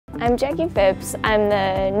I'm Jackie Phipps. I'm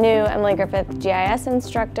the new Emily Griffith GIS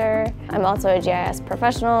instructor. I'm also a GIS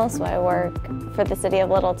professional, so I work for the City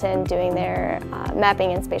of Littleton doing their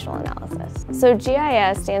mapping and spatial analysis. So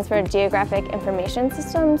GIS stands for Geographic Information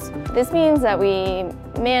Systems. This means that we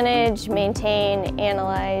manage, maintain,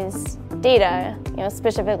 analyze data,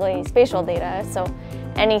 specifically spatial data. So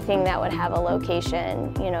anything that would have a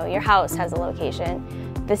location, your house has a location.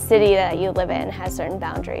 The city that you live in has certain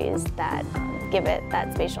boundaries that give it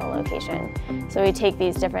that spatial location. So we take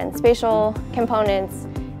these different spatial components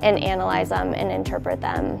and analyze them and interpret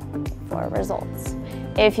them for results.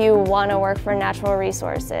 If you want to work for natural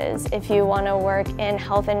resources, if you want to work in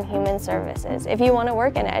health and human services, if you want to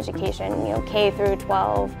work in education, K through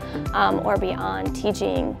 12 or beyond,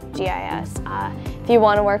 teaching GIS, if you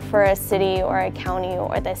want to work for a city or a county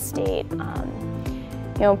or the state,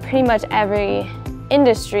 pretty much every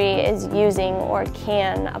industry is using or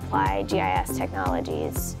can apply GIS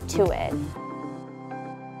technologies to it.